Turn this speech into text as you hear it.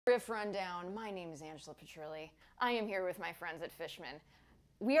Riff Rundown. My name is Angela Petrilli. I am here with my friends at Fishman.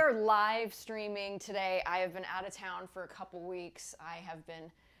 We are live streaming today. I have been out of town for a couple weeks. I have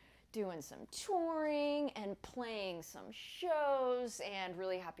been doing some touring and playing some shows, and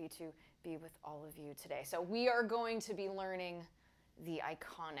really happy to be with all of you today. So we are going to be learning the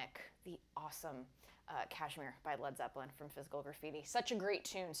iconic, the awesome Kashmir by Led Zeppelin from Physical Graffiti. Such a great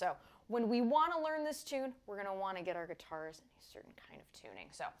tune. So when we want to learn this tune, we're going to want to get our guitars in a certain kind of tuning.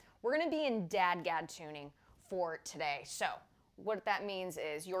 So we're going to be in dad-gad tuning for today. So what that means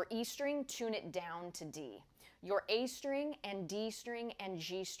is your E string, tune it down to D. Your A string and D string and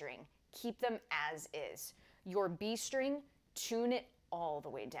G string, keep them as is. Your B string, tune it all the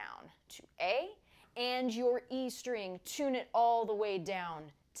way down to A, and your E string, tune it all the way down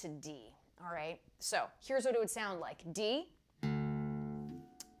to D. All right, so here's what it would sound like. D,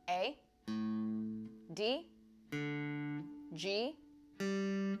 A, D, G,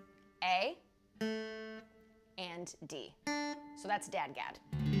 A, and D. So that's dad-gad.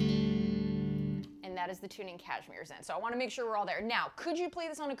 And that is the tuning Kashmir's in. So I want to make sure we're all there. Now, could you play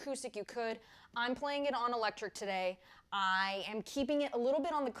this on acoustic? You could. I'm playing it on electric today. I am keeping it a little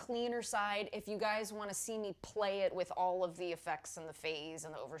bit on the cleaner side. If you guys want to see me play it with all of the effects and the phase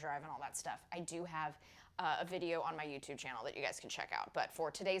and the overdrive and all that stuff, I do have a video on my YouTube channel that you guys can check out. But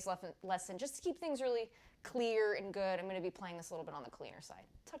for today's lesson, just to keep things really clear and good, I'm going to be playing this a little bit on the cleaner side.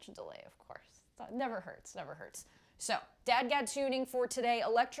 Touch of delay, of course. Never hurts, never hurts. So, dad-gad tuning for today,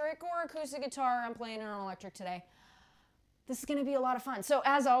 electric or acoustic guitar. I'm playing it on electric today. This is going to be a lot of fun. So,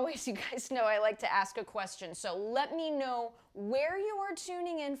 as always, you guys know I like to ask a question. So, let me know where you are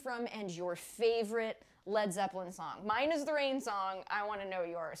tuning in from and your favorite Led Zeppelin song. Mine is the Rain song. I want to know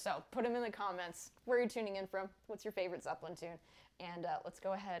yours. So, put them in the comments. Where you're tuning in from. What's your favorite Zeppelin tune? And let's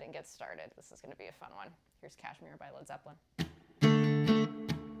go ahead and get started. This is going to be a fun one. Here's Kashmir by Led Zeppelin.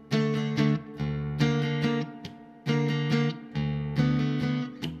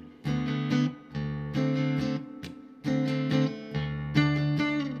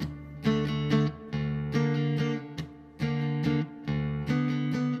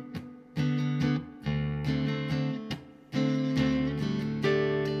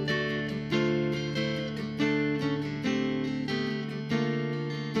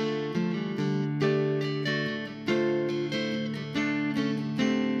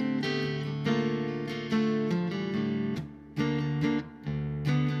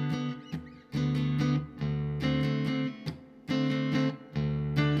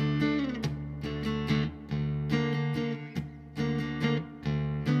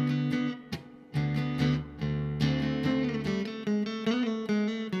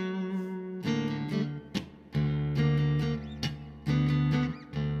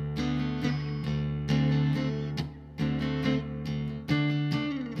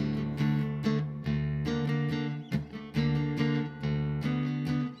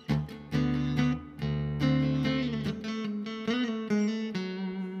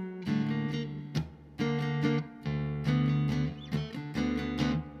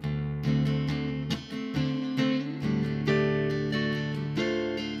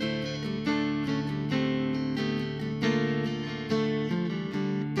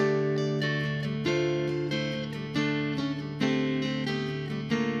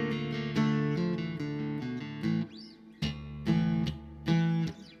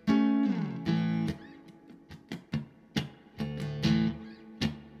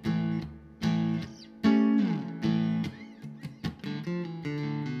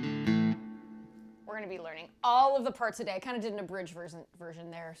 Be learning all of the parts today. I kind of did an abridged version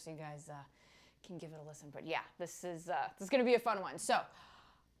there, so you guys can give it a listen. But yeah, this is going to be a fun one. So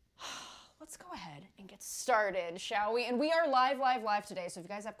let's go ahead and get started, shall we? And we are live today. So if you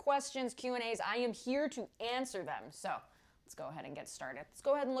guys have questions, Q&As, I am here to answer them. So let's go ahead and get started. Let's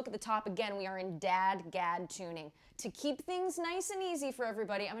go ahead and look at the top again. We are in dad-gad tuning. To keep things nice and easy for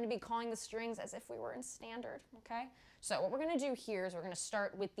everybody, I'm going to be calling the strings as if we were in standard. Okay. So what we're going to do here is we're going to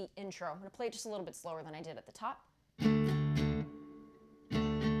start with the intro. I'm going to play it just a little bit slower than I did at the top.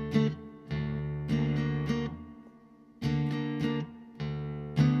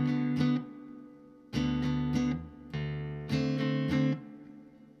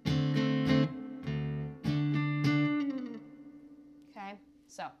 Okay,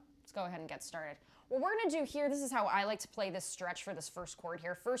 so let's go ahead and get started. What we're going to do here, this is how I like to play this stretch for this first chord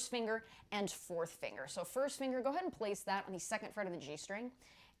here. First finger and fourth finger. So first finger, go ahead and place that on the second fret of the G string.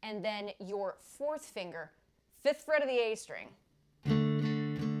 And then your fourth finger, fifth fret of the A string.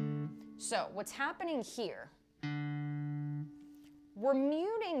 So what's happening here, we're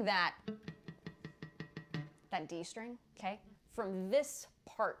muting that D string, okay, from this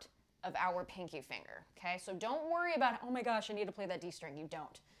part of our pinky finger, okay? So don't worry about, oh my gosh, I need to play that D string. You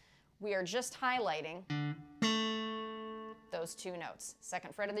don't. We are just highlighting those two notes.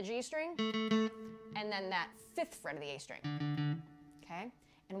 2nd fret of the G string, and then that 5th fret of the A string, okay?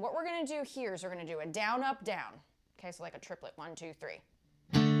 And what we're gonna do here is we're gonna do a down, up, down. Okay, so like a triplet, 1, 2, 3.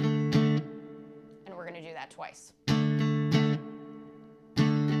 And we're gonna do that twice.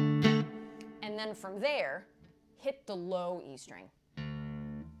 And then from there, hit the low E string.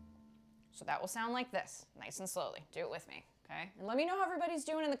 So that will sound like this, nice and slowly. Do it with me, okay? And let me know how everybody's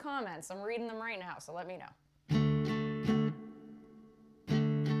doing in the comments. I'm reading them right now, so let me know.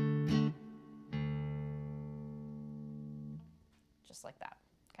 Just like that,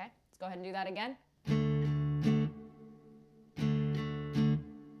 okay? Let's go ahead and do that again.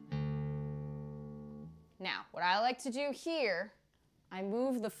 Now, what I like to do here, I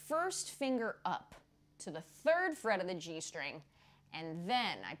move the 1st finger up to the 3rd fret of the G string, and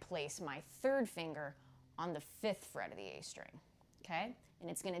then I place my 3rd finger on the 5th fret of the A string, okay? And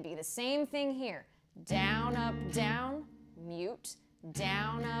it's gonna be the same thing here. Down, up, down, mute,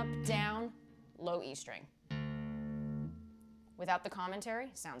 down, up, down, low E string. Without the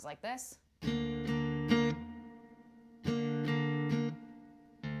commentary, sounds like this.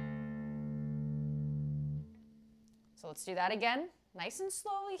 So let's do that again, nice and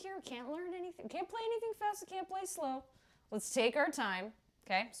slowly here. Can't learn anything, can't play anything fast, can't play slow. Let's take our time,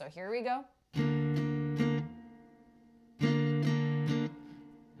 okay? So here we go.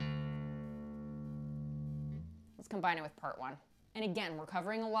 Let's combine it with part 1. And again, we're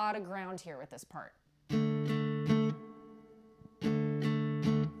covering a lot of ground here with this part.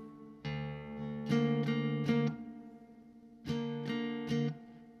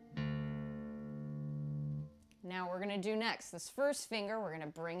 Now we're gonna do next, this 1st finger, we're gonna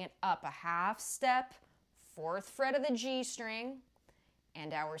bring it up a half step, 4th fret of the G string,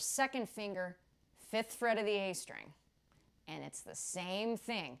 and our 2nd finger, 5th fret of the A string. And it's the same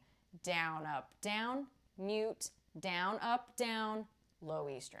thing. Down, up, down, mute, down, up, down, low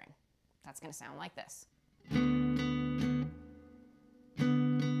E string. That's gonna sound like this.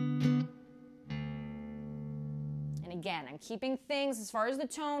 And again, I'm keeping things, as far as the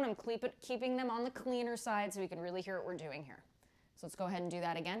tone, I'm keeping them on the cleaner side so we can really hear what we're doing here. So let's go ahead and do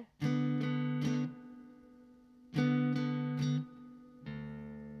that again.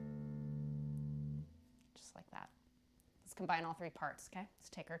 Just like that. Let's combine all 3 parts, okay? Let's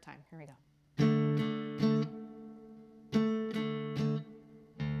take our time. Here we go.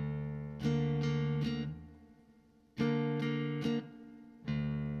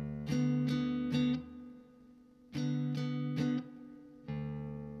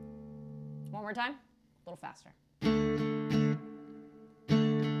 One more time, a little faster.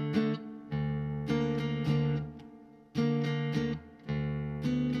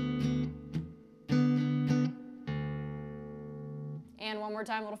 And one more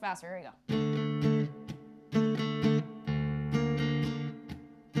time, a little faster, here we go.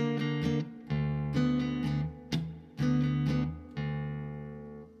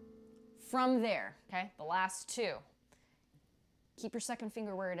 From there, okay, the last 2. Keep your 2nd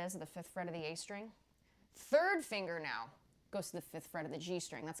finger where it is, at the 5th fret of the A string. 3rd finger now goes to the 5th fret of the G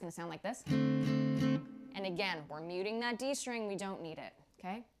string. That's gonna sound like this. And again, we're muting that D string, we don't need it,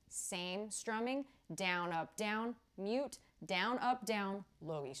 okay? Same strumming, down, up, down, mute, down, up, down,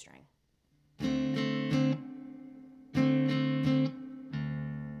 low E string.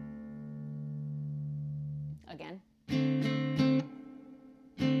 Again.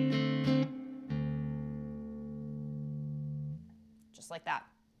 Just like that.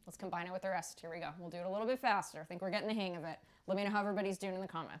 Let's combine it with the rest. Here we go. We'll do it a little bit faster. I think we're getting the hang of it. Let me know how everybody's doing in the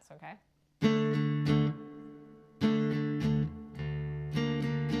comments, okay?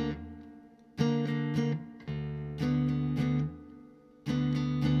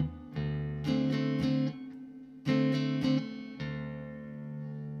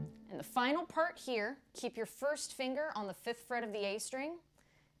 And the final part here, keep your 1st finger on the 5th fret of the A string,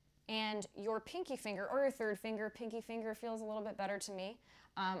 and your pinky finger, or your 3rd finger, pinky finger feels a little bit better to me,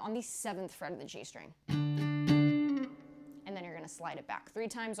 on the 7th fret of the G string. And then you're gonna slide it back 3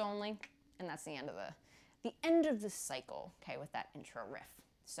 times only, and that's the end of the cycle, okay, with that intro riff.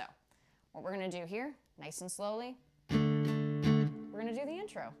 So, what we're gonna do here, nice and slowly, we're gonna do the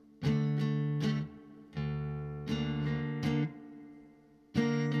intro.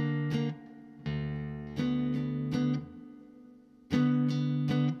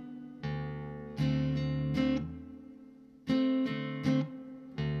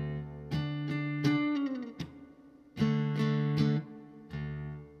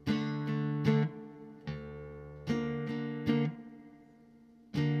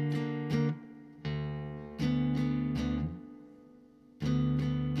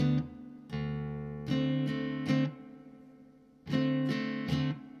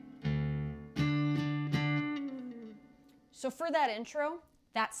 So for that intro,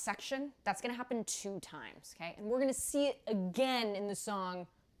 that section, that's gonna happen 2 times, okay? And we're gonna see it again in the song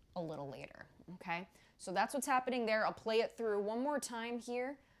a little later, okay? So that's what's happening there. I'll play it through one more time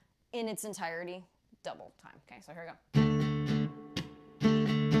here in its entirety, double time, okay? So here we go.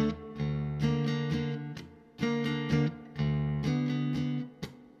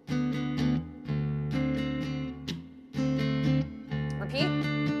 Repeat.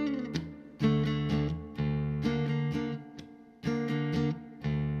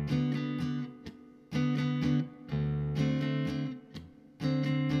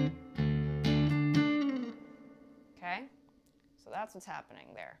 Okay, so that's what's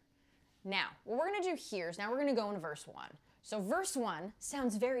happening there. Now, what we're gonna do here is now we're gonna go into verse 1. So verse 1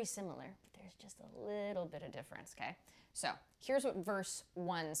 sounds very similar, but there's just a little bit of difference, okay? So here's what verse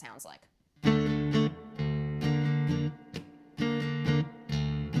 1 sounds like.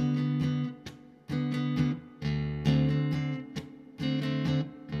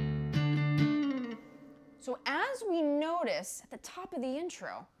 So as we notice at the top of the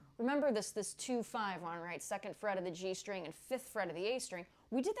intro, remember this 2-5 on, right? 2nd fret of the G string and 5th fret of the A string.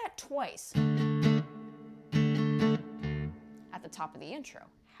 We did that twice at the top of the intro.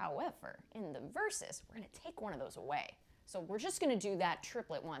 However, in the verses, we're gonna take one of those away. So we're just gonna do that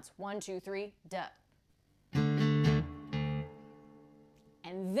triplet once. 1, 2, 3, duh.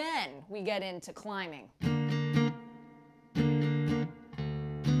 And then we get into climbing.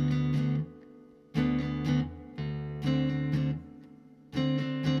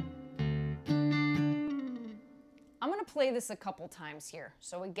 Play this a couple times here.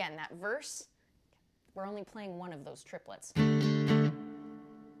 So again, that verse, we're only playing one of those triplets.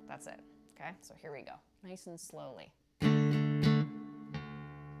 That's it, okay? So here we go, nice and slowly.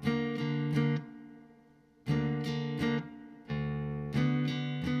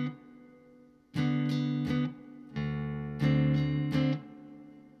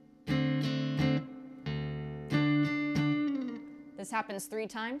 This happens 3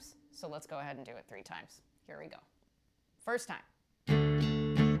 times, so let's go ahead and do it 3 times. Here we go. First time.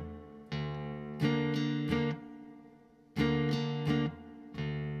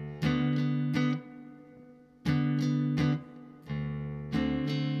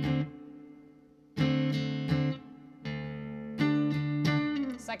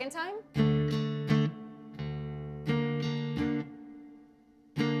 Second time.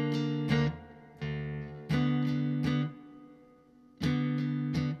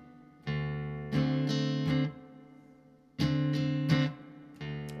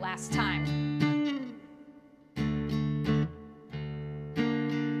 Last time.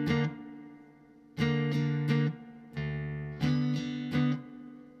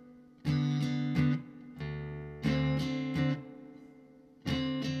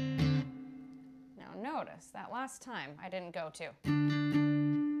 Now notice that last time I didn't go to.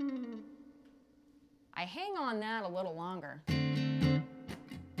 I hang on that a little longer.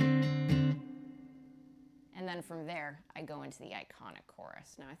 And then from there, I go into the iconic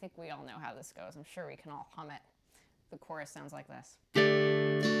chorus. Now, I think we all know how this goes. I'm sure we can all hum it. The chorus sounds like this.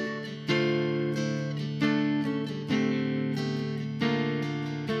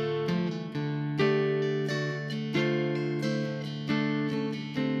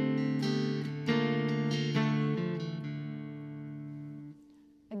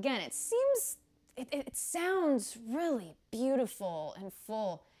 Again, it sounds really beautiful and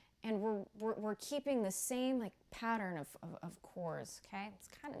full. And we're keeping the same like pattern of chords, okay? It's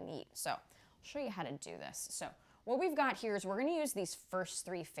kind of neat. So I'll show you how to do this. So what we've got here is we're gonna use these first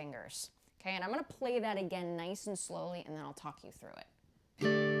 3 fingers, okay? And I'm gonna play that again nice and slowly, and then I'll talk you through it.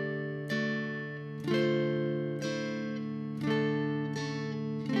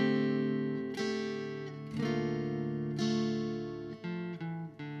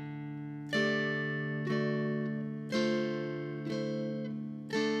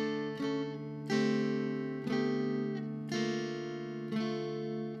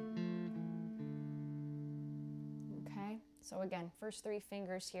 So again, first 3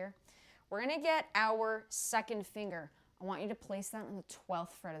 fingers here. We're gonna get our 2nd finger. I want you to place that on the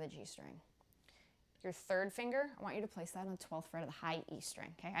 12th fret of the G string. Your 3rd finger, I want you to place that on the 12th fret of the high E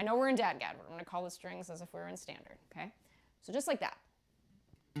string, okay? I know we're in dadgad, but I'm gonna call the strings as if we were in standard, okay? So just like that.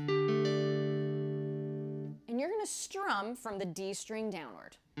 And you're gonna strum from the D string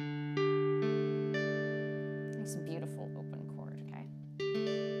downward. Nice, beautiful open chord, okay?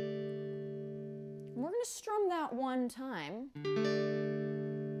 We're going to strum that 1 time. Then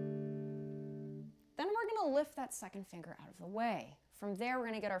we're going to lift that 2nd finger out of the way. From there, we're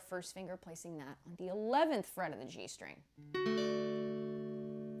going to get our 1st finger, placing that on the 11th fret of the G string.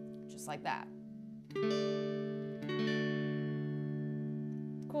 Just like that.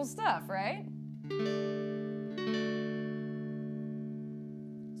 Cool stuff, right?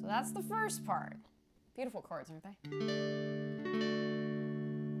 So that's the first part. Beautiful chords, aren't they?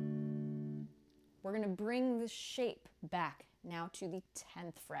 We're going to bring the shape back now to the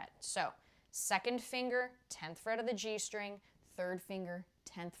 10th fret. So, second finger, 10th fret of the G string, third finger,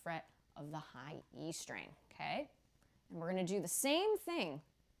 10th fret of the high E string, okay? And we're going to do the same thing.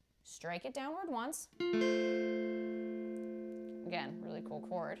 Strike it downward once. Again, really cool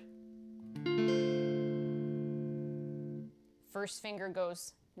chord. First finger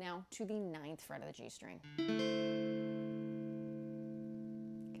goes now to the 9th fret of the G string.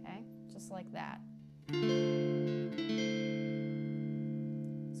 Okay, just like that.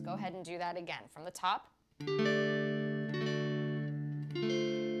 Let's go ahead and do that again from the top.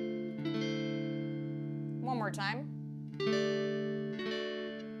 One more time.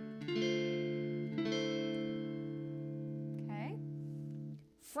 Okay.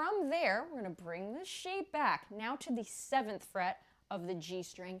 From there, we're going to bring the shape back now to the 7th fret of the G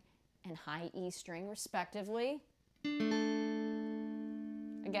string and high E string, respectively.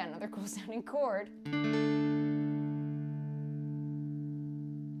 Again, another cool sounding chord.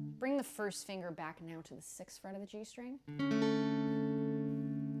 Bring the first finger back now to the 6th fret of the G string.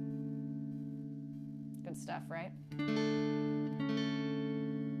 Good stuff, right?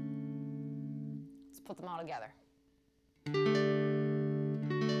 Let's put them all together.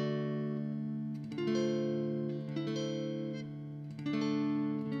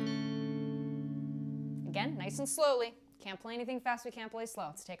 Again, nice and slowly. Can't play anything fast, we can't play slow.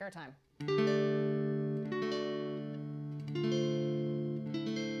 Let's take our time. And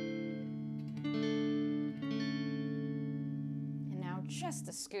now just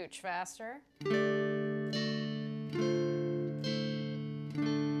a scooch faster.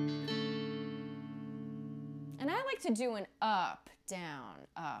 And I like to do an up, down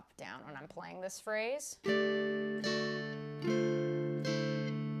when I'm playing this phrase.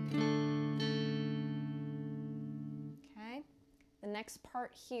 Next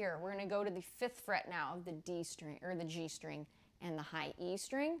part here, we're going to go to the 5th fret now of the D string, or the G string, and the high E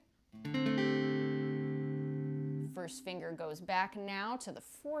string. First finger goes back now to the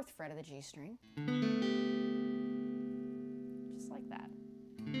 4th fret of the G string. Just like that.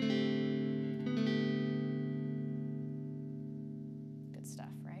 Good stuff,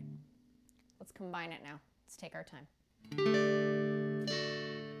 right? Let's combine it now. Let's take our time.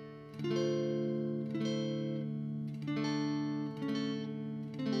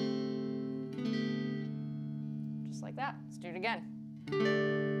 Like that. Let's do it again.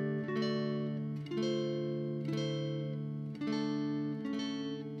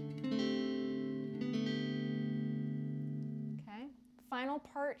 Okay, final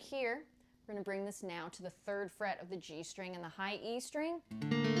part here. We're going to bring this now to the 3rd fret of the G string and the high E string.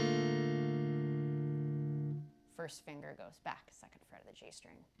 First finger goes back, 2nd fret of the G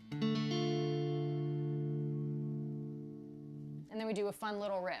string. And then we do a fun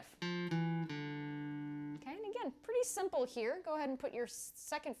little riff. Again, pretty simple here. Go ahead and put your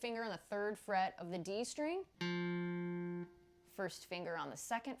 2nd finger on the 3rd fret of the D string. First finger on the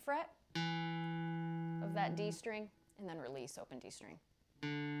 2nd fret of that D string, and then release, open D string.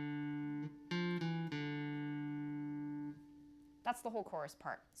 That's the whole chorus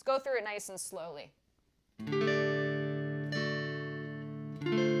part. Let's go through it nice and slowly.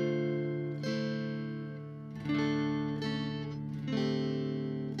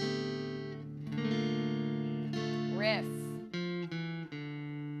 Riff.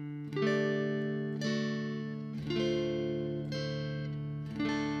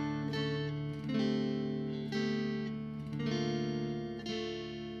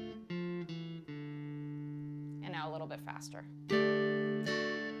 And now a little bit faster.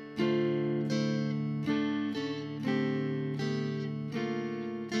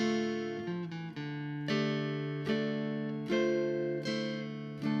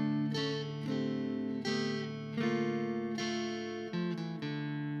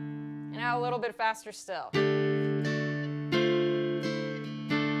 Now a little bit faster still.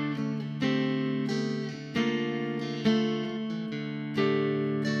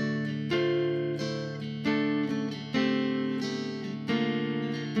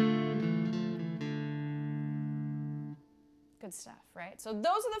 Good stuff, right? So those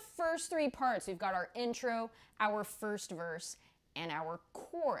are the first 3 parts. We've got our intro, our first verse, and our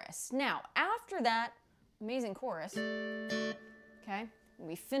chorus. Now, after that amazing chorus, okay, when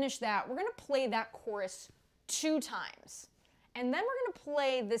we finish that, we're going to play that chorus 2 times. And then we're going to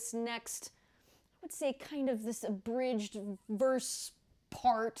play this next, I would say kind of this abridged verse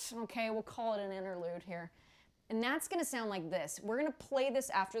part, okay, we'll call it an interlude here. And that's gonna sound like this. We're gonna play this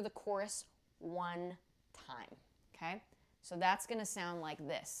after the chorus one time, okay? So that's gonna sound like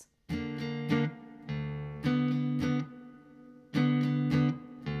this.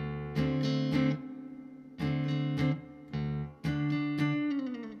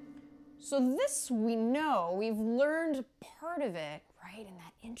 So this we know, we've learned part of it, right, in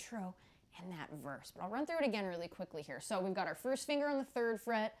that intro and that verse. But I'll run through it again really quickly here. So we've got our first finger on the 3rd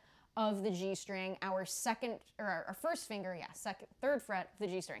fret of the G string, our first finger, third fret of the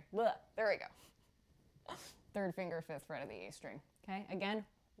G string. Blah, there we go. 3rd finger, 5th fret of the A string. Okay, again,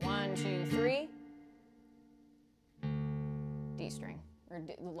 1, 2, 3, D string, or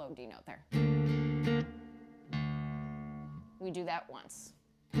the low D note there. We do that once.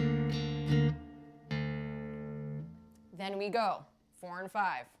 Then we go 4 and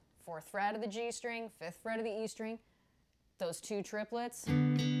 5, 4th fret of the G string, 5th fret of the E string, those 2 triplets.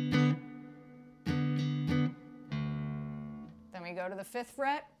 Then we go to the 5th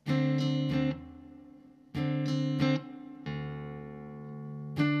fret.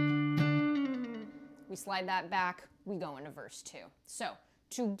 We slide that back, we go into verse 2. So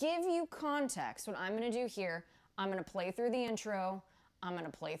to give you context, what I'm going to do here, I'm going to play through the intro, I'm going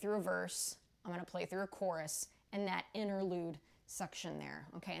to play through a verse, I'm going to play through a chorus, and that interlude section there,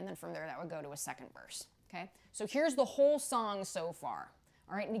 okay? And then from there, that would go to a 2nd verse, okay? So here's the whole song so far,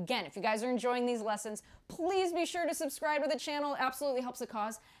 all right? And again, if you guys are enjoying these lessons, please be sure to subscribe to the channel. It absolutely helps the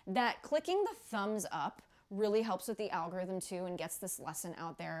cause. That clicking the thumbs up really helps with the algorithm too and gets this lesson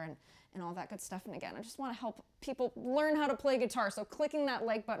out there and all that good stuff. And again, I just want to help people learn how to play guitar. So clicking that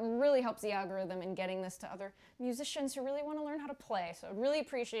like button really helps the algorithm in getting this to other musicians who really want to learn how to play. So I'd really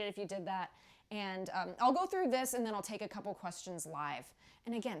appreciate it if you did that. And I'll go through this and then I'll take a couple questions live.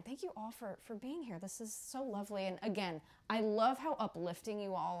 And again, thank you all for being here. This is so lovely. And again, I love how uplifting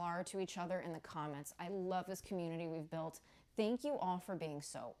you all are to each other in the comments. I love this community we've built. Thank you all for being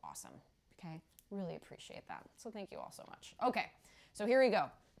so awesome, okay? Really appreciate that. So thank you all so much. Okay, so here we go.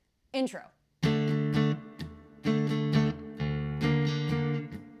 Intro.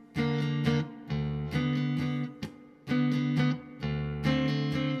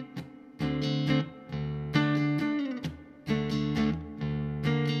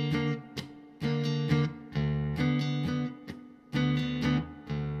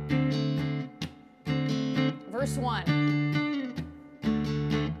 Verse 1.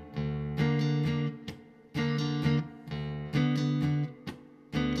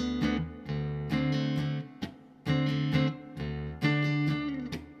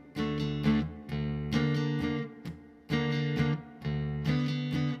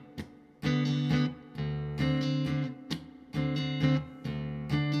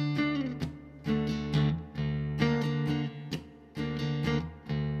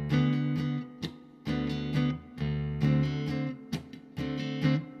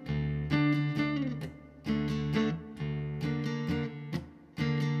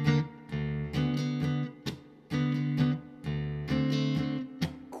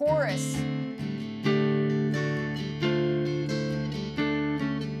 Chorus.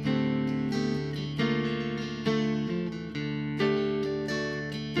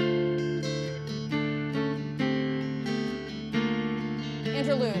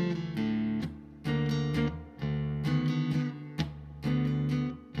 Interlude.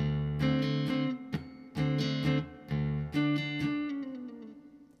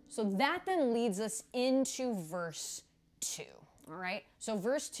 So that then leads us into verse 2. All right, so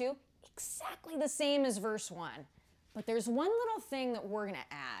verse 2, exactly the same as verse 1, but there's one little thing that we're gonna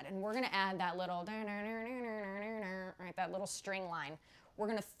add, and we're gonna add that little, right, that little string line. We're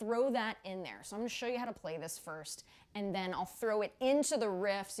gonna throw that in there. So I'm gonna show you how to play this first, and then I'll throw it into the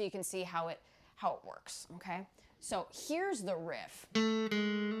riff so you can see how it works, okay? So here's the riff.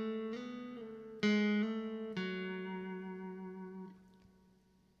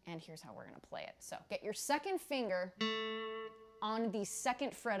 And here's how we're gonna play it. So get your 2nd finger on the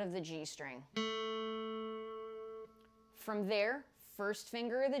 2nd fret of the G string. From there, 1st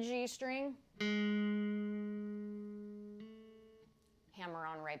finger of the G string, hammer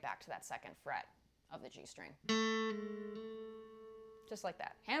on right back to that 2nd fret of the G string. Just like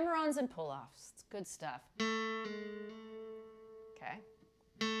that. Hammer-ons and pull-offs. It's good stuff. Okay.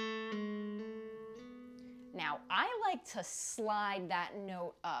 Now, I like to slide that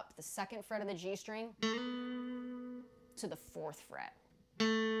note up, the 2nd fret of the G string, to the 4th fret.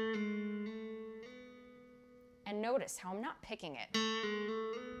 And notice how I'm not picking it.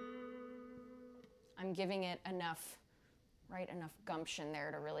 I'm giving it enough, right, enough gumption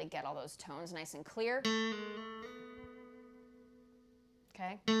there to really get all those tones nice and clear.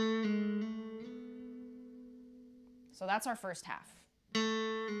 Okay. So that's our first half.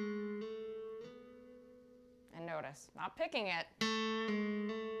 And notice, not picking it,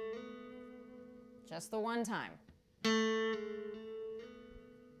 just the one time.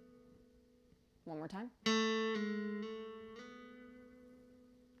 One more time.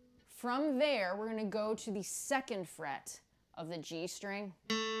 From there, we're going to go to the second fret of the G string,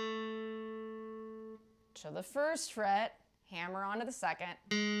 to the first fret, hammer onto the second,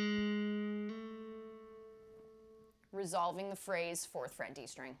 resolving the phrase 4th fret D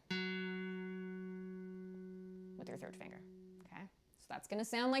string with your 3rd finger. Okay, so that's going to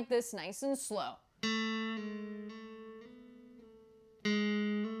sound like this, nice and slow.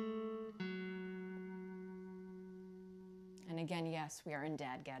 And again, yes, we are in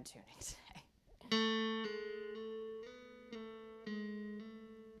dad-gad tuning today.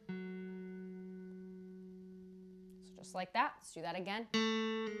 So just like that, let's do that again.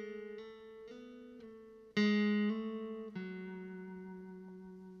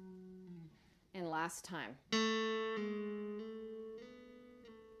 And last time.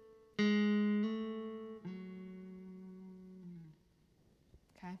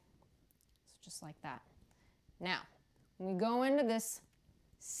 Okay, so just like that. Now, when we go into this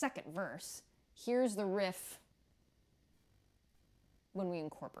second verse, here's the riff when we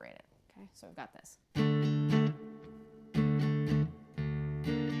incorporate it. Okay, so we've got this.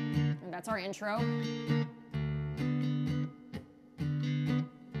 And that's our intro.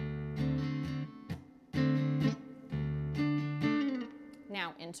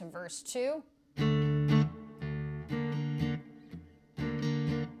 Now into verse 2.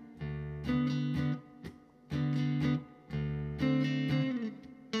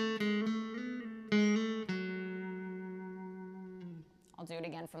 I'll do it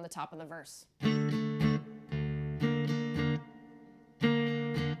again from the top of the verse.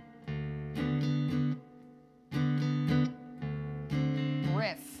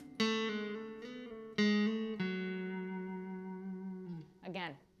 Riff.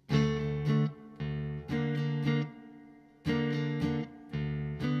 Again.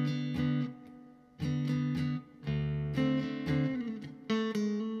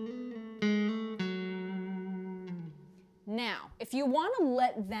 Now, if you want to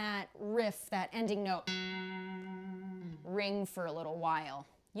let that riff, that ending note, ring for a little while,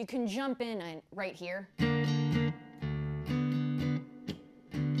 you can jump in right here.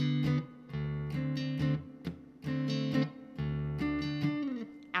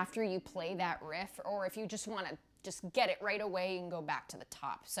 After you play that riff, or if you just want to just get it right away, you can go back to the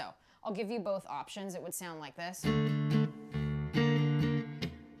top. So I'll give you both options. It would sound like this.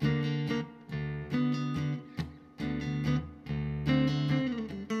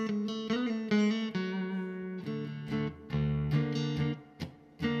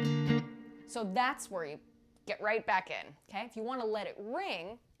 So that's where you get right back in, okay? If you want to let it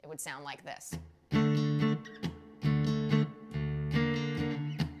ring, it would sound like this.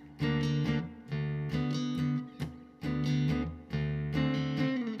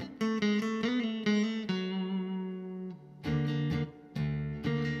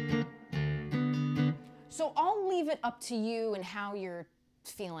 So I'll leave it up to you and how you're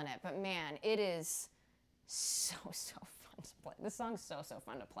feeling it, but man, it is so fun to play. This song's so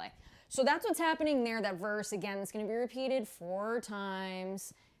fun to play. So that's what's happening there, that verse. Again, it's going to be repeated 4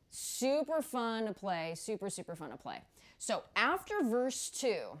 times. Super fun to play, super fun to play. So after verse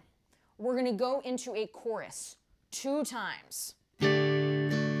 2, we're going to go into a chorus 2 times.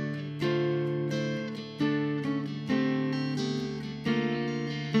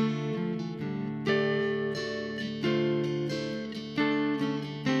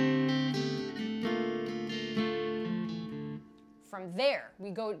 From there,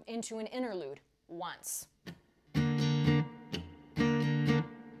 we go into an interlude once.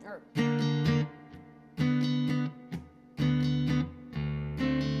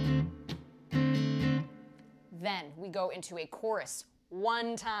 Then we go into a chorus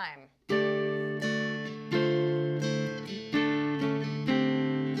 1 time.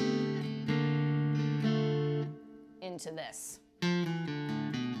 Into this.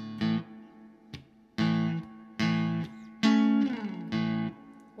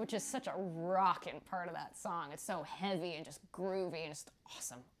 Which is such a rockin' part of that song. It's so heavy and just groovy and just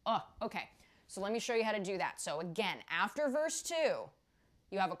awesome. Oh, okay. So let me show you how to do that. So again, after verse 2,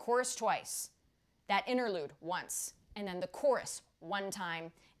 you have a chorus twice, that interlude once, and then the chorus 1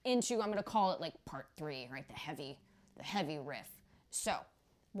 time into, I'm gonna call it like part 3, right? The heavy riff. So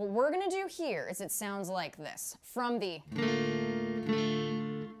what we're gonna do here is it sounds like this. From the,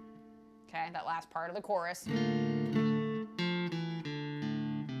 okay, that last part of the chorus.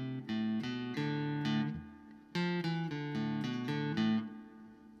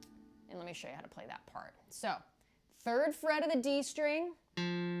 me show you how to play that part. So, 3rd fret of the D string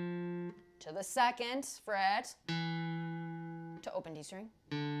to the 2nd fret to open D string.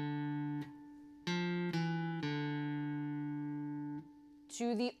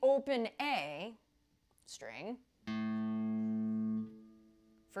 To the open A string.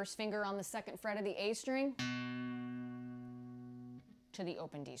 1st finger on the 2nd fret of the A string to the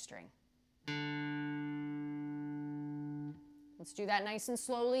open D string. Let's do that nice and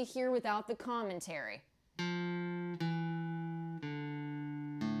slowly here without the commentary.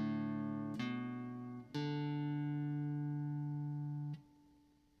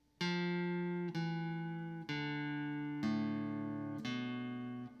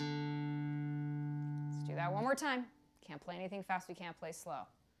 Let's do that one more time. Can't play anything fast, we can't play slow.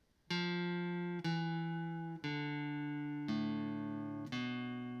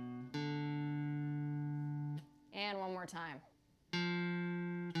 And one more time.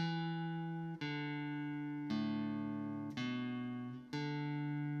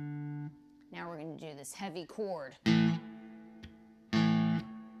 Now we're going to do this heavy chord. And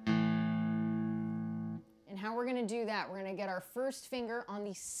how we're going to do that, we're going to get our 1st finger on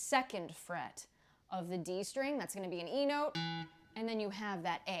the 2nd fret of the D string. That's going to be an E note. And then you have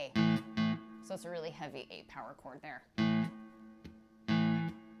that A. So it's a really heavy A power chord there.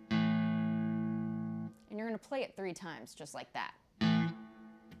 And you're going to play it 3 times, just like that.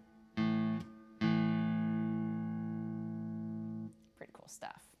 Pretty cool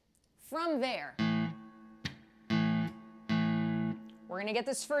stuff. From there, we're going to get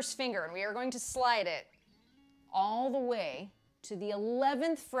this 1st finger, and we are going to slide it all the way to the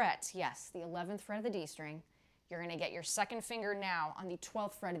 11th fret. Yes, the 11th fret of the D string. You're going to get your 2nd finger now on the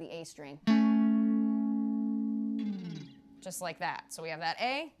 12th fret of the A string. Just like that. So we have that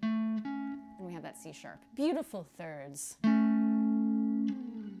A, and we have that C sharp. Beautiful thirds. And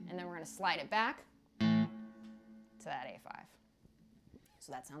then we're going to slide it back to that A5.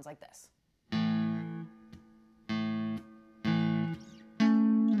 So that sounds like this.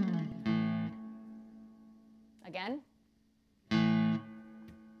 Again.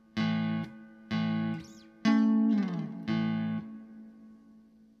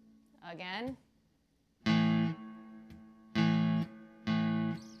 Again.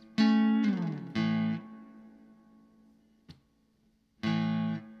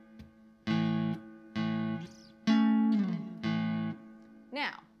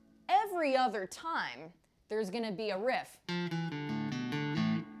 Now, every other time, there's going to be a riff.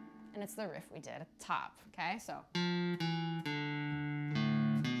 And it's the riff we did at the top, okay? So.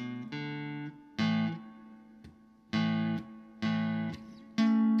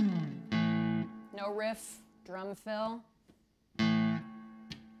 No riff, drum fill.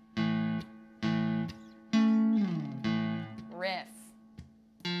 Riff.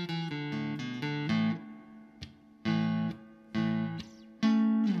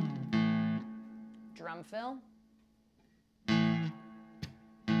 Drum fill.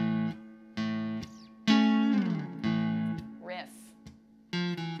 Riff.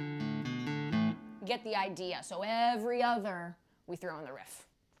 You get the idea. So every other, we throw in the riff.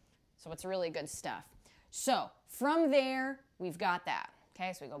 So it's really good stuff. So from there, we've got that.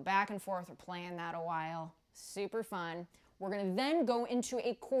 Okay, so we go back and forth. We're playing that a while. Super fun. We're going to then go into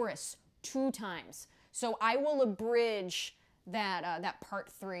a chorus 2 times. So I will abridge that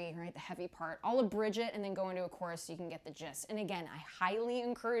part 3, right, the heavy part. I'll abridge it and then go into a chorus so you can get the gist. And again, I highly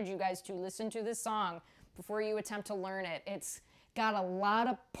encourage you guys to listen to this song before you attempt to learn it. It's got a lot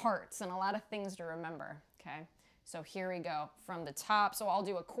of parts and a lot of things to remember, okay? So here we go from the top. So I'll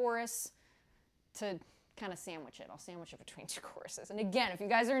do a chorus to kind of sandwich it. I'll sandwich it between 2 choruses. And again, if you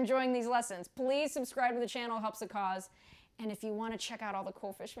guys are enjoying these lessons, please subscribe to the channel, helps the cause. And if you want to check out all the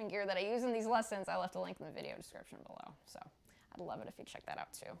cool fishing gear that I use in these lessons, I left a link in the video description below. So I'd love it if you check that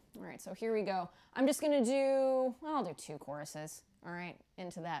out too. All right, so here we go. I'm just gonna do, well, I'll do 2 choruses, all right,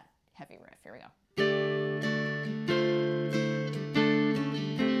 into that heavy riff. Here we go.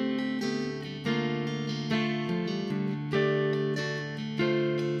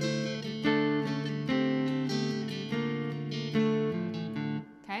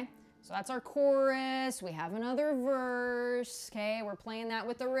 So that's our chorus. We have another verse. Okay, we're playing that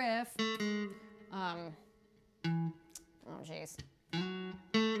with the riff. Oh, geez.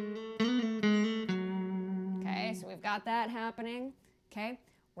 Okay, so we've got that happening. Okay,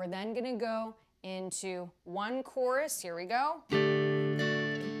 we're then gonna go into 1 chorus. Here we go.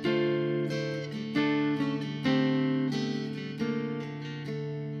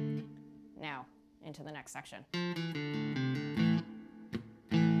 Now, into the next section.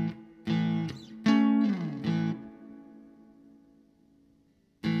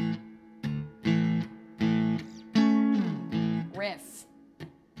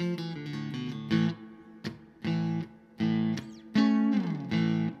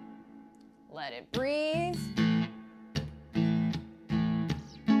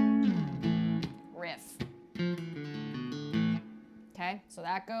 Okay, so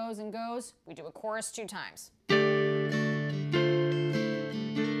that goes and goes. We do a chorus 2 times.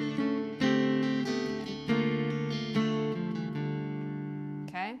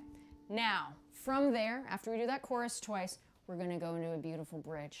 Okay, now from there, after we do that chorus twice, we're gonna go into a beautiful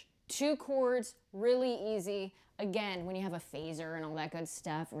bridge. 2 chords, really easy. Again, when you have a phaser and all that good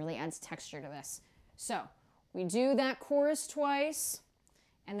stuff, it really adds texture to this. So we do that chorus twice,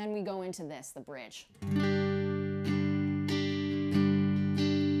 and then we go into this, the bridge.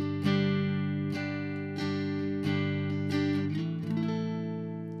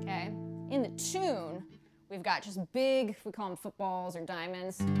 Okay, in the tune, we've got just big, we call them footballs or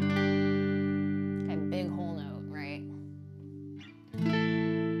diamonds. Okay, big whole note, right?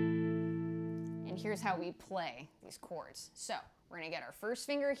 And here's how we play these chords. So we're gonna get our first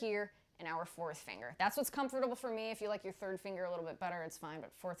finger here and our 4th finger. That's what's comfortable for me. If you like your 3rd finger a little bit better, it's fine,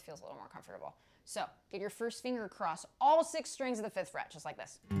 but 4th feels a little more comfortable. So get your first finger across all 6 strings of the 5th fret, just like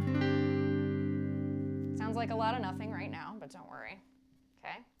this. Sounds like a lot of nothing right now, but don't worry.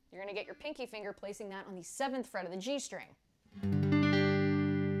 Okay, you're gonna get your pinky finger, placing that on the 7th fret of the G string.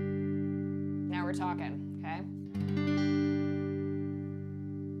 Now we're talking, okay?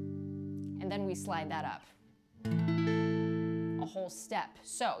 And then we slide that up a whole step.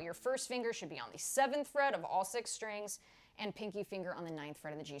 So your first finger should be on the 7th fret of all 6 strings, and pinky finger on the 9th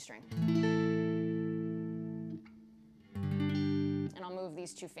fret of the G string. And I'll move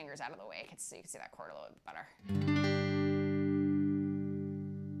these 2 fingers out of the way so you can see that chord a little bit better.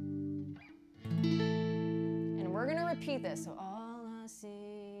 And we're gonna repeat this. So all I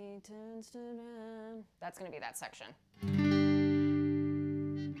see turns to red. That's gonna be that section.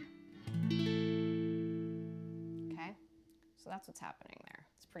 So that's what's happening there.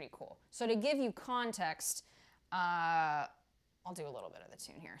 It's pretty cool. So to give you context, I'll do a little bit of the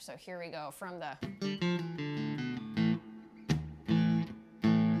tune here. So here we go from the...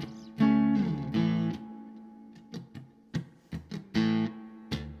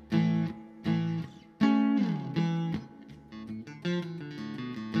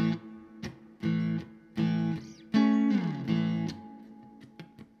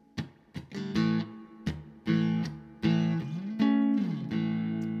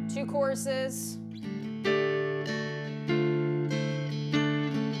 2 choruses.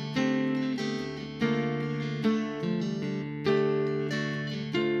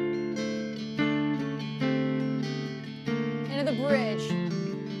 Into the bridge.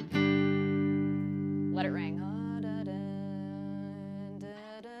 Let it ring.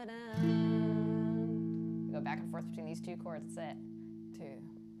 We go back and forth between these 2 chords. That's it. 2,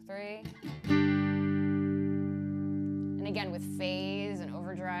 3. And again, with phase and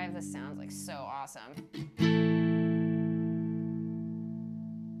overdrive, this sounds like so awesome.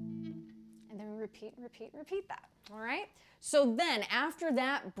 And then we repeat, repeat, repeat that, all right? So then, after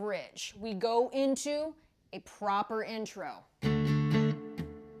that bridge, we go into a proper intro.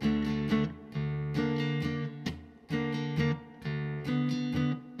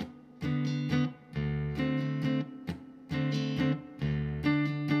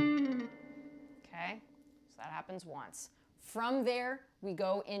 Okay, so that happens once. From there, we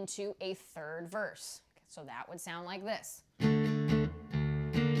go into a 3rd verse. So that would sound like this.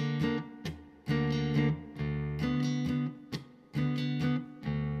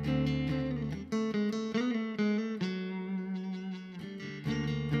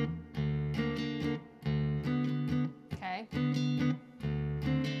 Okay.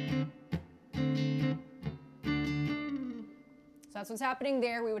 So that's what's happening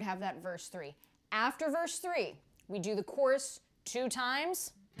there. We would have that verse 3. After verse 3, we do the chorus 2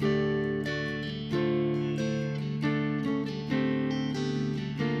 times.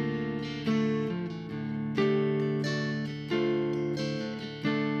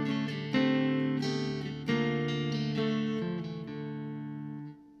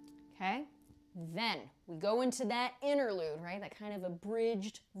 Okay, then we go into that interlude, right? That kind of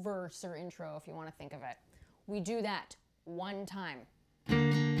abridged verse or intro, if you want to think of it. We do that 1 time.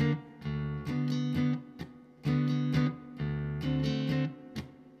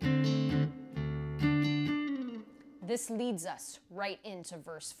 This leads us right into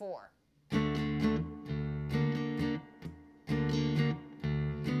verse 4.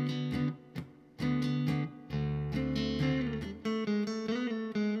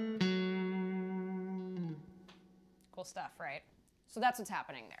 Cool stuff, right? So that's what's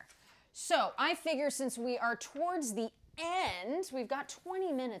happening there. So I figure since we are towards the end, we've got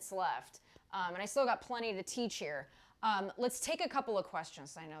 20 minutes left, and I still got plenty to teach here. Let's take a couple of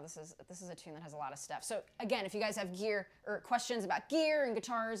questions. I know this is a tune that has a lot of stuff. So again, if you guys have gear or questions about gear and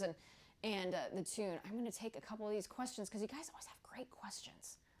guitars and the tune, I'm going to take a couple of these questions because you guys always have great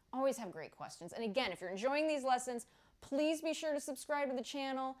questions. Always have great questions. And again, if you're enjoying these lessons, please be sure to subscribe to the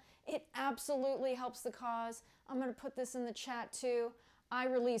channel. It absolutely helps the cause. I'm going to put this in the chat too. I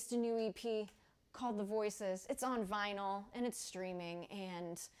released a new EP called The Voices. It's on vinyl and it's streaming,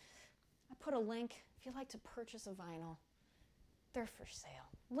 and I put a link if you'd like to purchase a vinyl. They're for sale.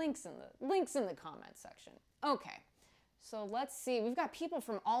 Links in the comment section. Okay, so let's see. We've got people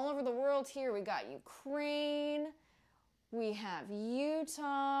from all over the world here. We got Ukraine, we have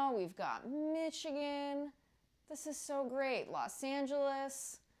Utah, we've got Michigan. This is so great. Los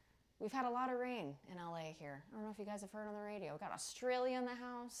Angeles. We've had a lot of rain in LA here. I don't know if you guys have heard on the radio. We've got Australia in the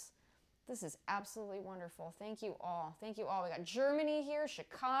house. This is absolutely wonderful. Thank you all. Thank you all. We got Germany here,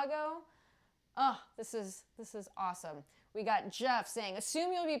 Chicago. Oh, this is awesome. We got Jeff saying,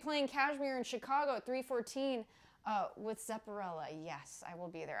 assume you'll be playing Kashmir in Chicago at 3:14 with Zeppelin. Yes, I will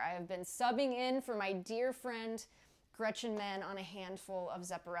be there. I have been subbing in for my dear friend Gretchen Menn on a handful of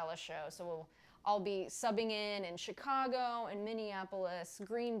Zeppelin shows. So I'll be subbing in Chicago and Minneapolis,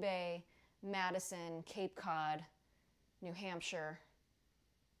 Green Bay, Madison, Cape Cod, New Hampshire.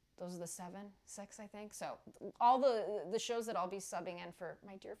 Those are the 6, I think. So all the shows that I'll be subbing in for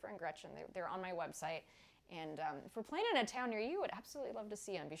my dear friend Gretchen, they're on my website. And if we're playing in a town near you, I'd absolutely love to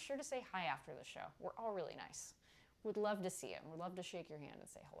see them. Be sure to say hi after the show. We're all really nice. Would love to see you. We'd love to shake your hand and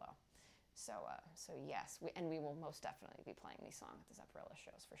say hello. So yes, we will most definitely be playing these songs at the Zeppelin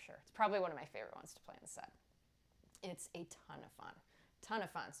shows for sure. It's probably one of my favorite ones to play in the set. It's a ton of fun. Ton of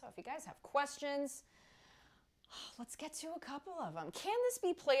fun. So if you guys have questions, let's get to a couple of them. Can this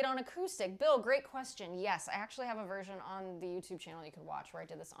be played on acoustic? Bill, great question. Yes, I actually have a version on the YouTube channel you could watch where I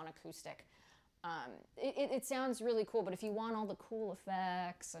did this on acoustic. It sounds really cool, but if you want all the cool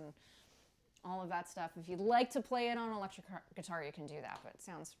effects and all of that stuff, if you'd like to play it on electric guitar, you can do that, but it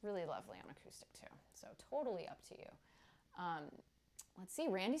sounds really lovely on acoustic too. So totally up to you. Let's see,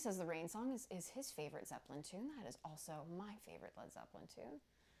 Randy says the Rain Song is his favorite Zeppelin tune. That is also my favorite Led Zeppelin tune.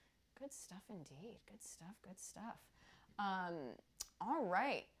 Good stuff indeed. Good stuff, good stuff. All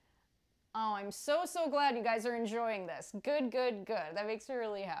right. Oh, I'm so glad you guys are enjoying this. Good, good, good. That makes me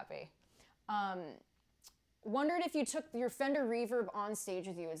really happy. Wondered if you took your Fender Reverb on stage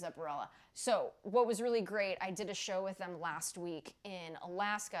with you at Zeppelin. So what was really great, I did a show with them last week in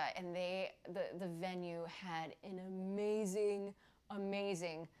Alaska, and the venue had an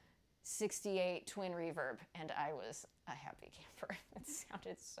amazing 68 twin reverb, and I was a happy camper. It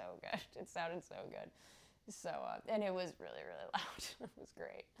sounded so good. It sounded so good. So, and it was really, really loud. It was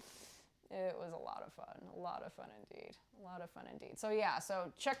great. It was a lot of fun indeed. A lot of fun indeed. So yeah,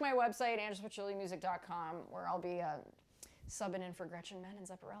 so check my website, AndrewSpetrillimusic.com, where I'll be subbing in for Gretchen Menn and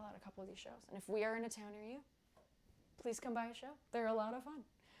Zeppelin at a couple of these shows. And if we are in a town near you, please come by a show. They're a lot of fun.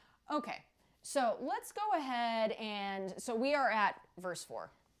 Okay, so let's go ahead and, so we are at verse 4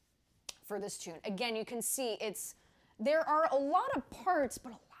 for this tune. Again, you can see there are a lot of parts, but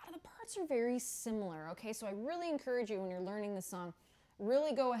a lot of the parts are very similar, okay? So I really encourage you when you're learning this song,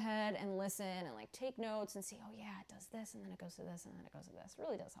 really go ahead and listen and like take notes and see, oh yeah, it does this and then it goes to this and then it goes to this. It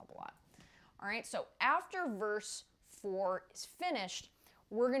really does help a lot. All right, so after verse 4 is finished,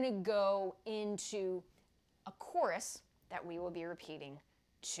 we're gonna go into a chorus that we will be repeating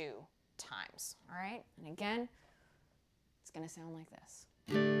 2 times, all right? And again, it's gonna sound like this.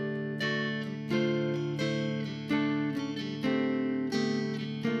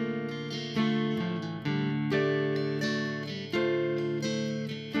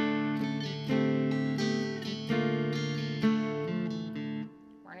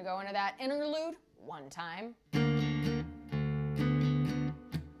 Go into that interlude 1 time.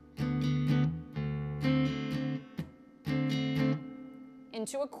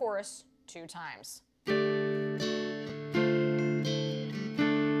 Into a chorus 2 times.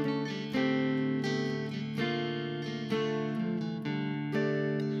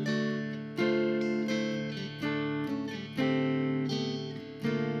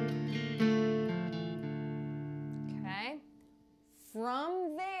 Okay.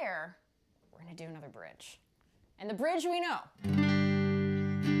 From there, we're going to do another bridge. And the bridge we know.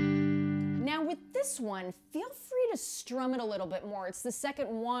 Now with this one, feel free to strum it a little bit more. It's the second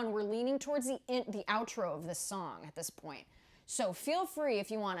one. We're leaning towards the outro of this song at this point. So feel free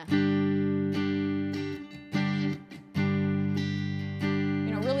if you want to,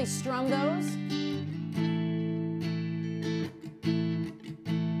 really strum those.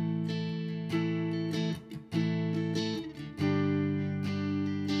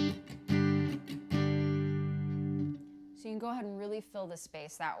 Go ahead and really fill the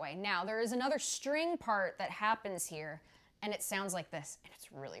space that way. Now, there is another string part that happens here, and it sounds like this, and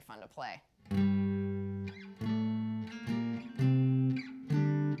it's really fun to play.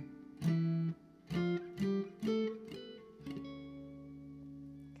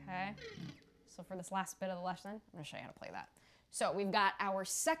 for this last bit of the lesson. I'm going to show you how to play that. So we've got our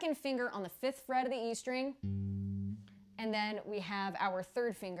second finger on the 5th fret of the E string, and then we have our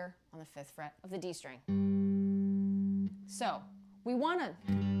third finger on the 5th fret of the D string. So we want to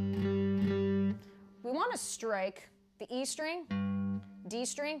strike the E string, D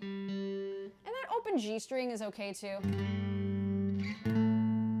string, and that open G string is okay too.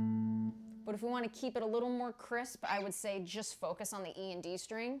 But if we want to keep it a little more crisp, I would say just focus on the E and D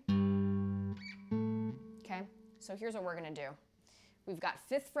string. Okay, so here's what we're going to do. We've got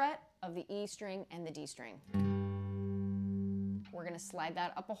 5th fret of the E string and the D string. We're going to slide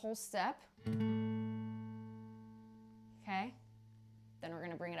that up a whole step. Okay, then we're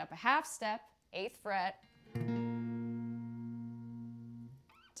going to bring it up a half step, 8th fret,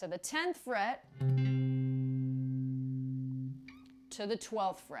 to the 10th fret, to the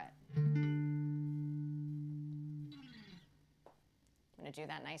 12th fret. I'm going to do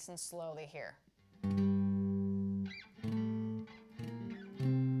that nice and slowly here.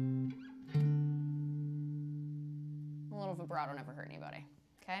 A little vibrato never hurt anybody.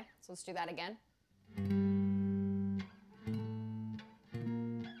 Okay, so let's do that again.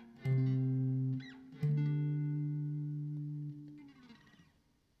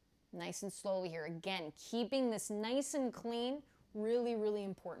 Nice and slowly here. Again, keeping this nice and clean, really, really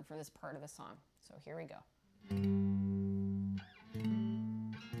important for this part of the song. So here we go.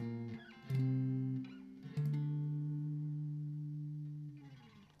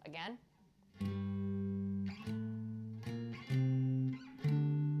 Again.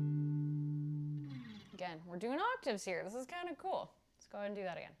 Again, we're doing octaves here. This is kind of cool. Let's go ahead and do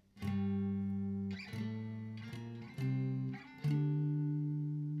that again.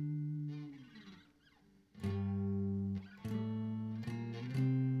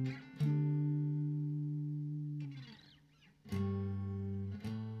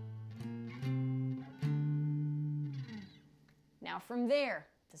 Now from there,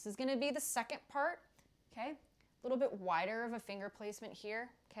 this is going to be the second part, okay? A little bit wider of a finger placement here,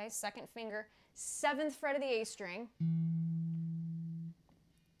 okay? Second finger, 7th fret of the A string,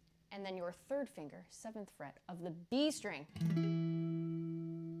 and then your third finger, 7th fret of the B string.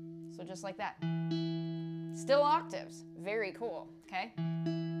 So just like that. Still octaves, very cool, okay?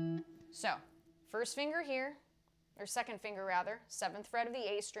 So, first finger here, or second finger rather, 7th fret of the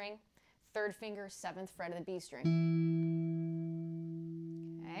A string, third finger, 7th fret of the B string.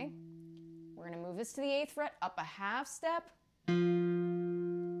 Okay, we're going to move this to the 8th fret, up a half step, to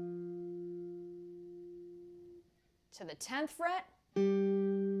the 10th fret.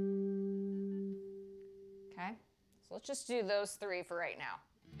 Okay, so let's just do those 3 for right now.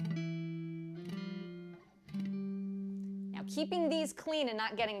 Now keeping these clean and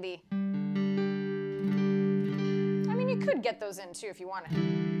not getting the... I mean, you could get those in too if you wanted.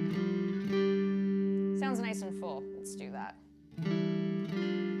 Sounds nice and full. Let's do that.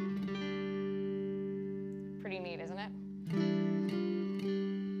 Pretty neat, isn't it?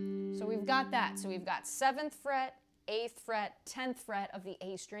 So we've got that. So we've got 7th fret, 8th fret, 10th fret of the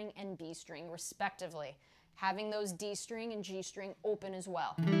A string and B string, respectively. Having those D string and G string open as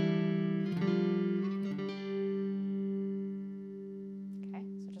well. Okay,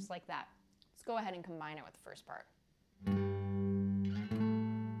 so just like that. Let's go ahead and combine it with the first part.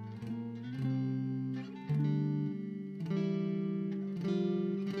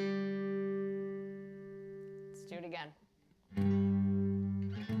 Let's do it again.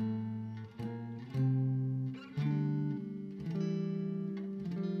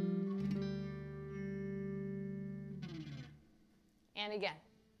 And again.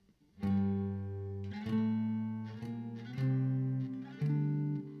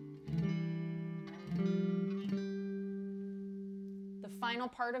 The final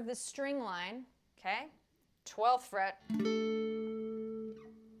part of this string line, okay? 12th fret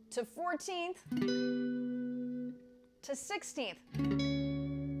to 14th to 16th.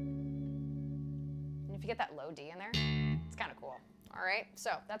 And if you get that low D in there, it's kind of cool. All right,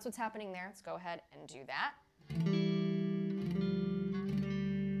 so that's what's happening there. Let's go ahead and do that.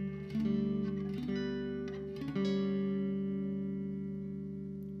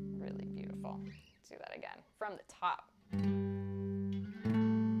 Really beautiful. Let's do that again from the top.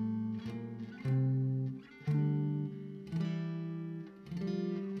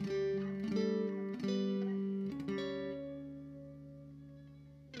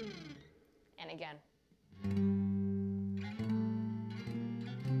 And again.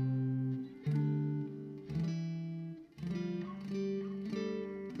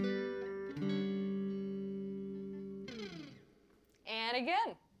 And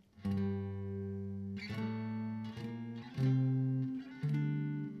again.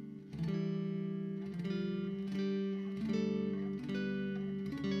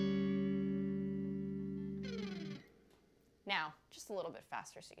 a little bit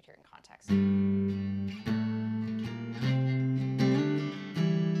faster so you can hear it in context.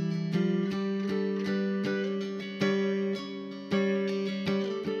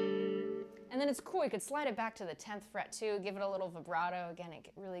 And then it's cool, you could slide it back to the 10th fret too, give it a little vibrato. Again,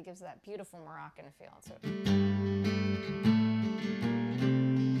 it really gives that beautiful Moroccan feel. So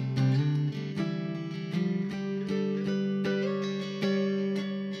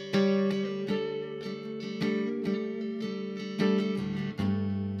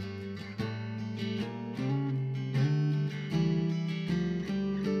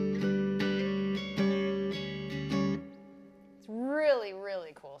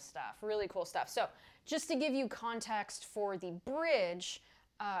really cool stuff. So just to give you context for the bridge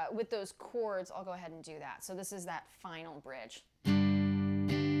with those chords, I'll go ahead and do that. So this is that final bridge.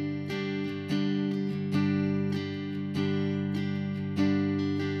 And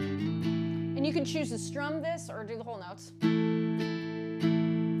you can choose to strum this or do the whole notes.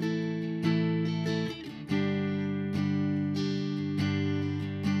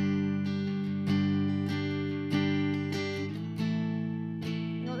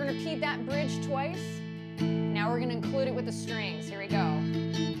 Repeat that bridge twice. Now we're going to include it with the strings. Here we go.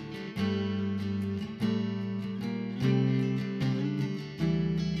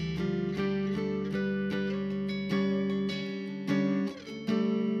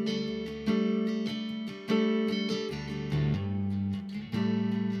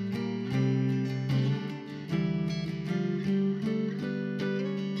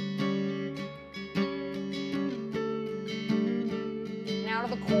 Now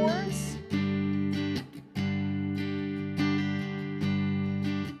to the chords.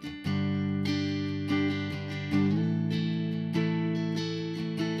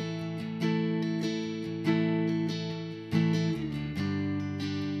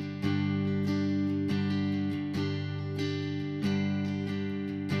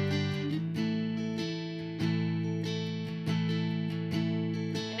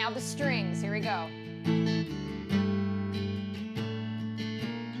 And now the strings. Here we go.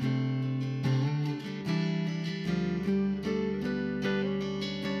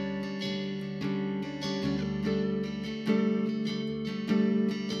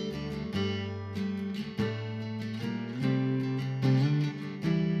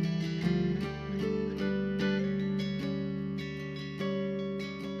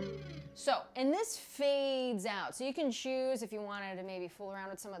 So, and this fades out. So you can choose if you wanted to maybe fool around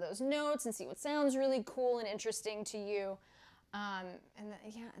with some of those notes and see what sounds really cool and interesting to you. And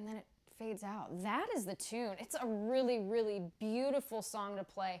then it fades out. That is the tune. It's a really, really beautiful song to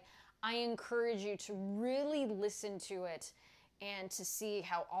play. I encourage you to really listen to it and to see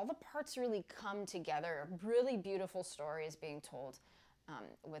how all the parts really come together. A really beautiful story is being told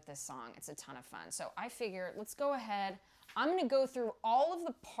with this song. It's a ton of fun. So I figure, let's go ahead. I'm going to go through all of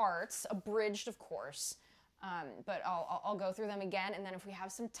the parts, abridged of course, but I'll go through them again, and then if we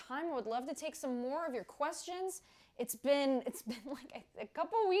have some time, I would love to take some more of your questions. It's been like a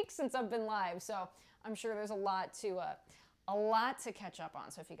couple weeks since I've been live, so I'm sure there's a lot to catch up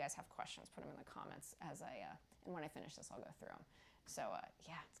on. So if you guys have questions, put them in the comments and when I finish this, I'll go through them. So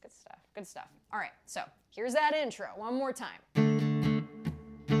yeah, it's good stuff. Good stuff. All right, so here's that intro one more time.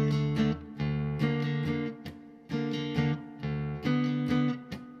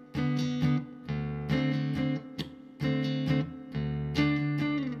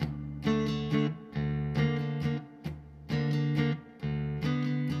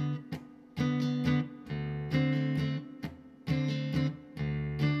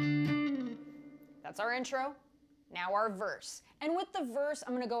 That's our intro. Now our verse. And with the verse,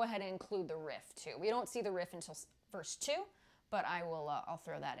 I'm going to go ahead and include the riff too. We don't see the riff until verse 2, but I'll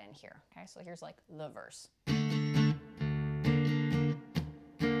throw that in here. Okay, so here's like the verse.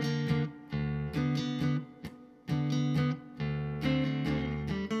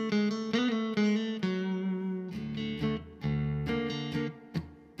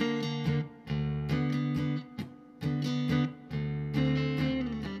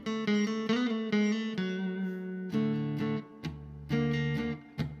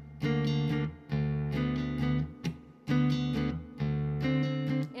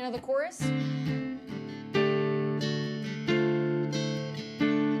 The chorus.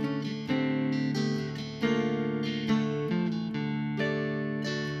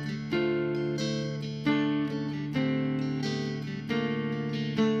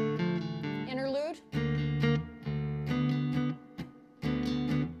 Interlude.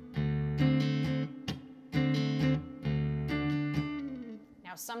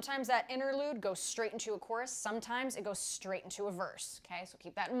 Now sometimes that interlude goes straight into a chorus, sometimes it goes straight into a verse, okay? So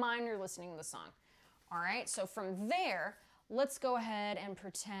keep that in mind when you're listening to the song. All right, so from there, let's go ahead and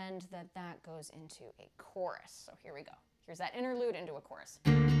pretend that that goes into a chorus. So here we go. Here's that interlude into a chorus.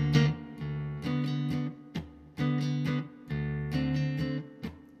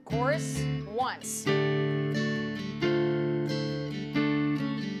 Chorus once. Okay,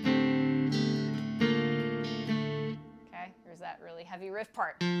 here's that really heavy riff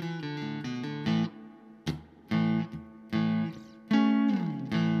part.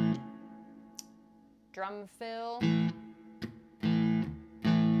 Drum fill.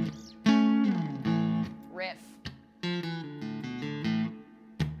 Riff.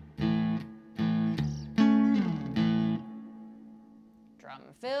 Drum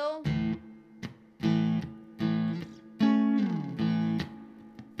fill.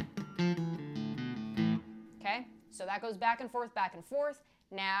 Okay, so that goes back and forth, back and forth.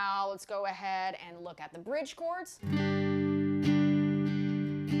 Now let's go ahead and look at the bridge chords.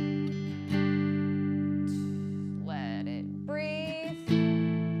 Let it breathe.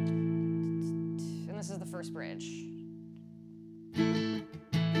 And this is the first bridge.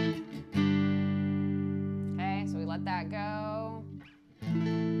 Okay, so we let that go.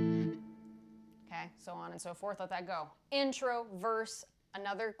 Okay, so on and so forth, let that go. Intro, verse,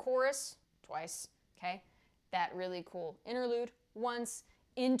 another chorus, twice, okay? That really cool interlude, once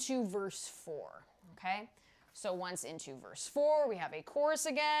into verse 4, okay? So once into verse 4, we have a chorus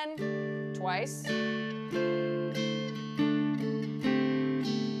again, twice. Then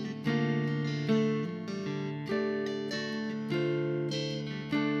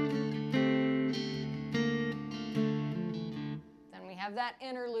we have that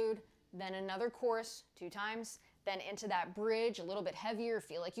interlude, then another chorus 2 times, then into that bridge, a little bit heavier,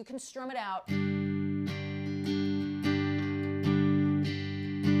 feel like you can strum it out.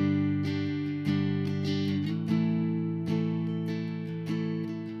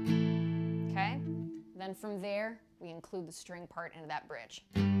 Okay, then from there, we include the string part into that bridge.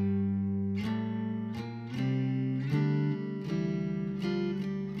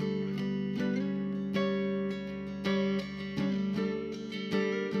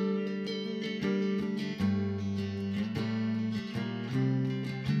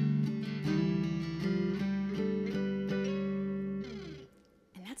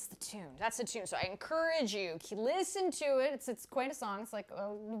 That's the tune. So I encourage you, listen to it. It's quite a song. It's like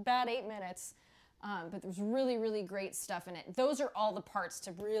about 8 minutes. But there's really, really great stuff in it. Those are all the parts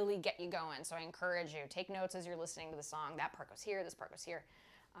to really get you going. So I encourage you, take notes as you're listening to the song. That part goes here, this part goes here.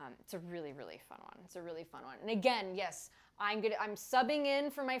 It's a really, really fun one. It's a really fun one. And again, yes, I'm subbing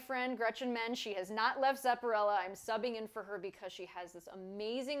in for my friend Gretchen Menn. She has not left Zepparella. I'm subbing in for her because she has this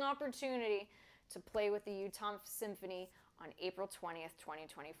amazing opportunity to play with the Utah Symphony on April 20th,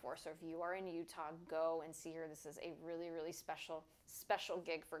 2024. So if you are in Utah, go and see her. This is a really, really special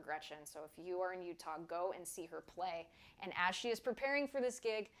gig for Gretchen. So if you are in Utah, go and see her play. And as she is preparing for this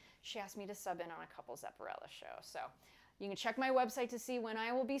gig, she asked me to sub in on a couple Zepparella shows. So you can check my website to see when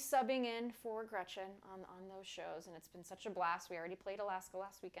I will be subbing in for Gretchen on those shows. And it's been such a blast. We already played Alaska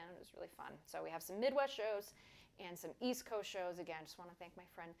last weekend. It was really fun. So we have some Midwest shows and some East Coast shows. Again, just want to thank my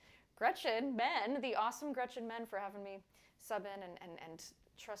friend Gretchen Menn, the awesome Gretchen Menn, for having me sub in and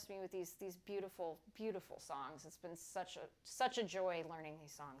trust me with these beautiful, beautiful songs. It's been such a joy learning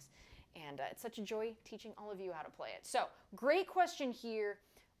these songs, and it's such a joy teaching all of you how to play it. So great question here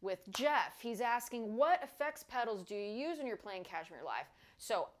with Jeff. He's asking, what effects pedals do you use when you're playing Kashmir live?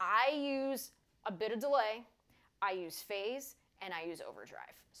 So I use a bit of delay, I use phase, and I use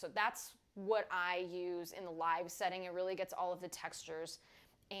overdrive. So that's what I use in the live setting. It really gets all of the textures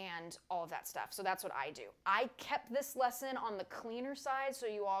and all of that stuff. So that's what I do. I kept this lesson on the cleaner side so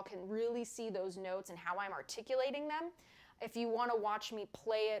you all can really see those notes and how I'm articulating them. If you want to watch me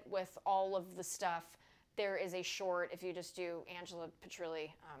play it with all of the stuff, there is a short. If you just do Angela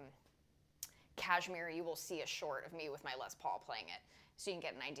Petrilli Kashmir, you will see a short of me with my Les Paul playing it, so you can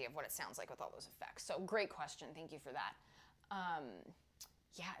get an idea of what it sounds like with all those effects. So great question. Thank you for that.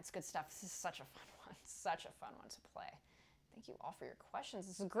 Yeah, it's good stuff. This is such a fun one. Such a fun one to play. Thank you all for your questions.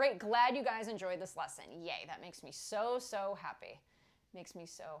 This is great. Glad you guys enjoyed this lesson. Yay, that makes me so happy. Makes me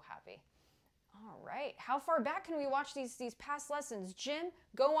so happy. All right, how far back can we watch these past lessons? Jim,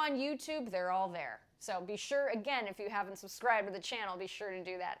 go on YouTube. They're all there. So be sure, again, if you haven't subscribed to the channel, be sure to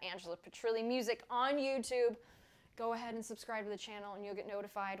do that. Angela Petrilli Music on YouTube. Go ahead and subscribe to the channel and you'll get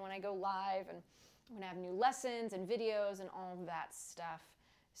notified when I go live and when I have new lessons and videos and all of that stuff.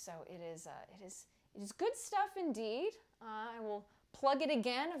 So it is good stuff indeed. I will plug it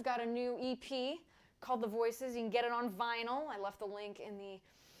again. I've got a new EP called The Voices. You can get it on vinyl. I left the link in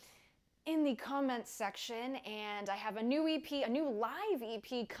the comments section. And I have a new EP, a new live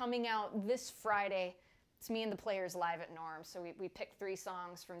EP coming out this Friday. It's me and the players live at Norm. So we picked 3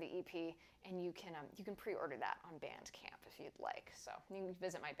 songs from the EP, and you can pre-order that on Bandcamp if you'd like. So you can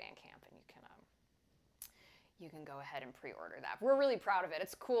visit my Bandcamp, and you can go ahead and pre-order that. We're really proud of it.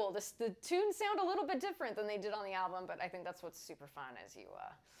 It's cool. The tunes sound a little bit different than they did on the album, but I think that's what's super fun is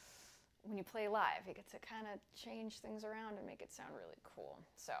when you play live, you get to kind of change things around and make it sound really cool.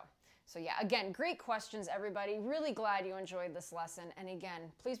 So yeah, again, great questions, everybody. Really glad you enjoyed this lesson. And again,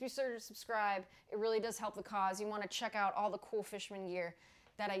 please be sure to subscribe. It really does help the cause. You want to check out all the cool fisherman gear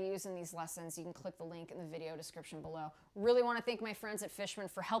that I use in these lessons. You can click the link in the video description below. Really want to thank my friends at Fishman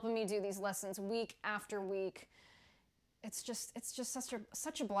for helping me do these lessons week after week. It's just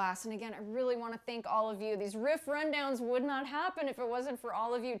such a blast. And again, I really want to thank all of you. These riff rundowns would not happen if it wasn't for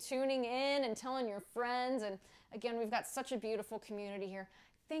all of you tuning in and telling your friends. And again, we've got such a beautiful community here.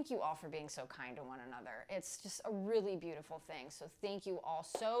 Thank you all for being so kind to one another. It's just a really beautiful thing. So thank you all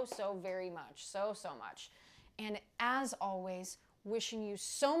so very much. So much. And as always, wishing you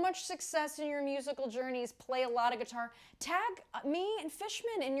so much success in your musical journeys. Play a lot of guitar. Tag me and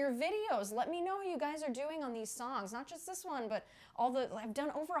Fishman in your videos. Let me know how you guys are doing on these songs. Not just this one, but I've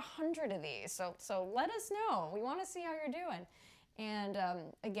done over 100 of these. So let us know. We want to see how you're doing. And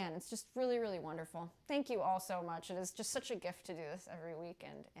again, it's just really wonderful. Thank you all so much. It is just such a gift to do this every week,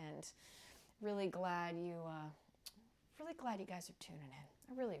 and really glad you guys are tuning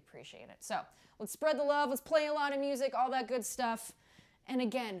in. I really appreciate it. So let's spread the love. Let's play a lot of music, all that good stuff. And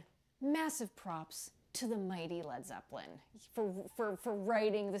again, massive props to the mighty Led Zeppelin for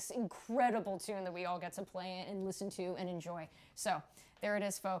writing this incredible tune that we all get to play and listen to and enjoy. So there it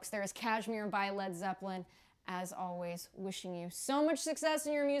is, folks. There is Kashmir by Led Zeppelin. As always, wishing you so much success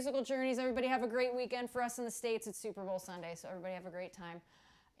in your musical journeys. Everybody have a great weekend. For us in the States, it's Super Bowl Sunday, so everybody have a great time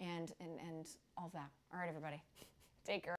and all that. All right, everybody. Take care.